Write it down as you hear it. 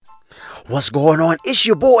What's going on? It's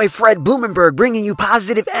your boy Fred Blumenberg bringing you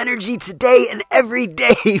positive energy today and every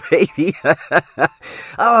day, baby. Oh,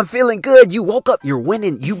 I'm feeling good. You woke up, you're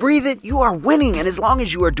winning. You breathe it, you are winning. And as long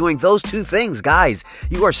as you are doing those two things, guys,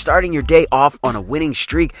 you are starting your day off on a winning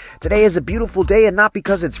streak. Today is a beautiful day, and not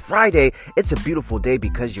because it's Friday. It's a beautiful day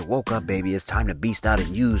because you woke up, baby. It's time to beast out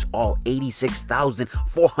and use all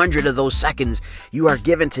 86,400 of those seconds you are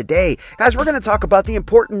given today. Guys, we're going to talk about the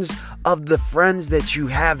importance of the friends that you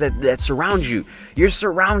have that surround you, your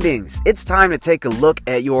surroundings. It's time to take a look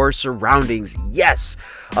at your surroundings. Yes,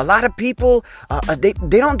 a lot of people, they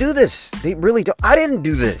don't do this. They really don't. I didn't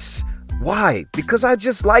do this. Why? Because I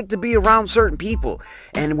just like to be around certain people.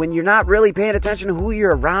 And when you're not really paying attention to who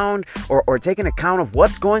you're around or taking account of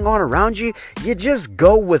what's going on around you, you just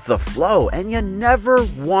go with the flow. And you never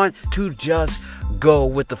want to just go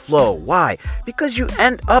with the flow. Why? Because you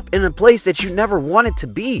end up in a place that you never wanted to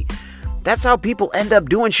be. That's how people end up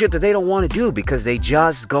doing shit that they don't want to do, because they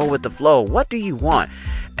just go with the flow. What do you want?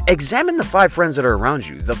 Examine the 5 friends that are around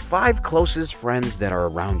you, the 5 closest friends that are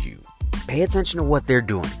around you. Pay attention to what they're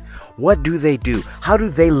doing. What do they do? How do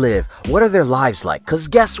they live? What are their lives like? Because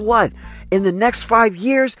guess what? In the next 5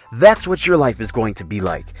 years, that's what your life is going to be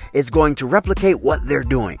like. It's going to replicate what they're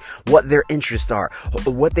doing, what their interests are,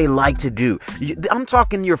 what they like to do. I'm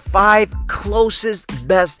talking your 5 closest,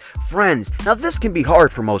 best friends. Now, this can be hard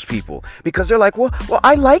for most people because they're like, well,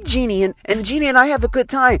 I like Jeannie, and Jeannie and I have a good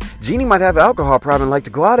time. Jeannie might have an alcohol problem and like to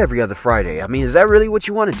go out every other Friday. I mean, is that really what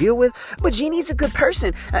you want to deal with? But Jeannie's a good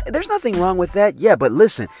person. There's nothing wrong with that. Yeah, but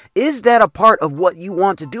listen, is that a part of what you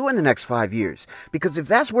want to do in the next 5 years? Because if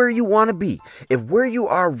that's where you want to be, if where you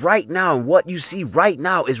are right now and what you see right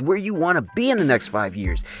now is where you want to be in the next 5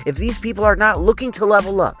 years, if these people are not looking to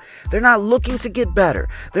level up, they're not looking to get better,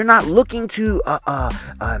 they're not looking to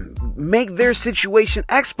make their situation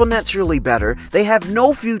exponentially better, they have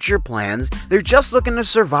no future plans, they're just looking to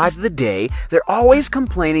survive the day, they're always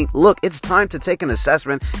complaining. Look, it's time to take an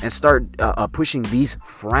assessment and start pushing these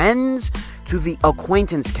friends to the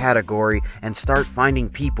acquaintance category and start finding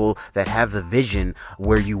people that have the vision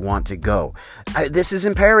where you want to go. This is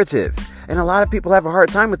imperative. And a lot of people have a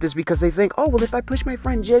hard time with this because they think, oh, well, if I push my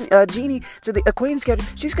friend Jeannie to the acquaintance category,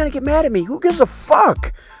 she's going to get mad at me. Who gives a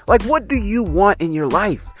fuck? Like, what do you want in your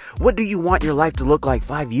life? What do you want your life to look like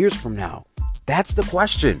 5 years from now? That's the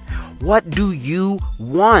question. What do you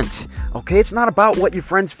want? Okay, it's not about what your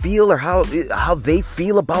friends feel or how they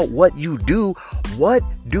feel about what you do. What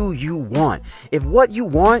do you want? If what you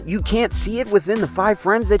want, you can't see it within the 5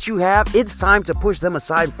 friends that you have, it's time to push them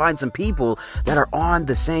aside and find some people that are on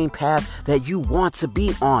the same path that you want to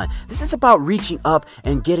be on. This is about reaching up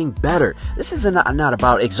and getting better. This is not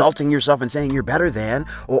about exalting yourself and saying you're better than,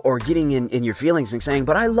 or getting in your feelings and saying,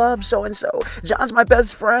 but I love so-and-so. John's my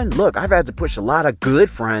best friend. Look, I've had to push a lot of good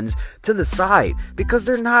friends to the side because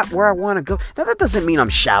they're not where I want to go. Now, that doesn't mean I'm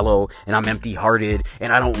shallow and I'm empty-hearted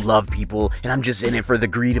and I don't love people and I'm just in it for the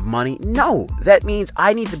greed of money. No, that means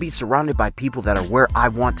I need to be surrounded by people that are where I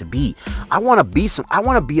want to be. I want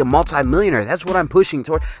to be a multimillionaire. That's what I'm pushing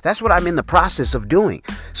toward. That's what I'm in the process of doing.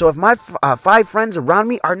 So if my 5 friends around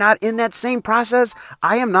me are not in that same process,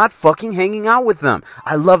 I am not fucking hanging out with them.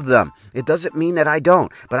 I love them. It doesn't mean that I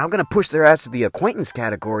don't, but I'm going to push their ass to the acquaintance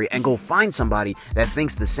category and go find somebody that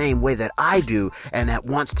thinks the same way that I do and that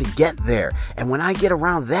wants to get there. And when I get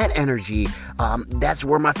around that energy, that's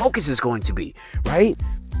where my focus is going to be, right?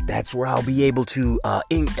 That's where I'll be able to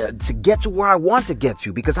get to where I want to get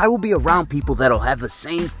to, because I will be around people that'll have the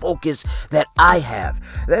same focus that I have.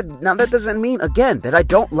 Now, that doesn't mean, again, that I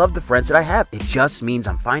don't love the friends that I have. It just means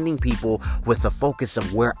I'm finding people with the focus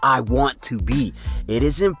of where I want to be. It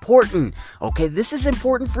is important, okay? This is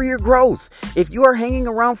important for your growth. If you are hanging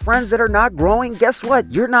around friends that are not growing, guess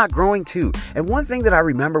what? You're not growing too. And one thing that I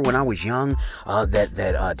remember when I was young,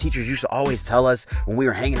 that teachers used to always tell us when we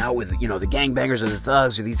were hanging out with, the gangbangers or the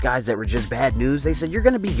thugs or these guys that were just bad news, they said, you're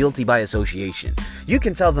going to be guilty by association. You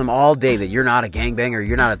can tell them all day that you're not a gangbanger,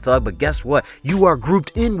 you're not a thug, but guess what? You are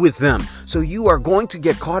grouped in with them. So you are going to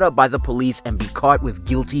get caught up by the police and be caught with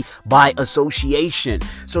guilty by association.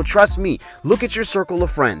 So trust me, look at your circle of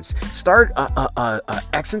friends. Start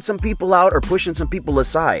Xing some people out or pushing some people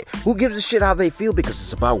aside. Who gives a shit how they feel? Because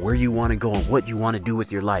it's about where you want to go and what you want to do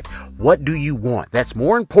with your life. What do you want? That's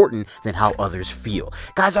more important than how others feel.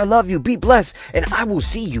 Guys, I love you. Be blessed. And I will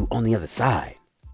see you on the other side.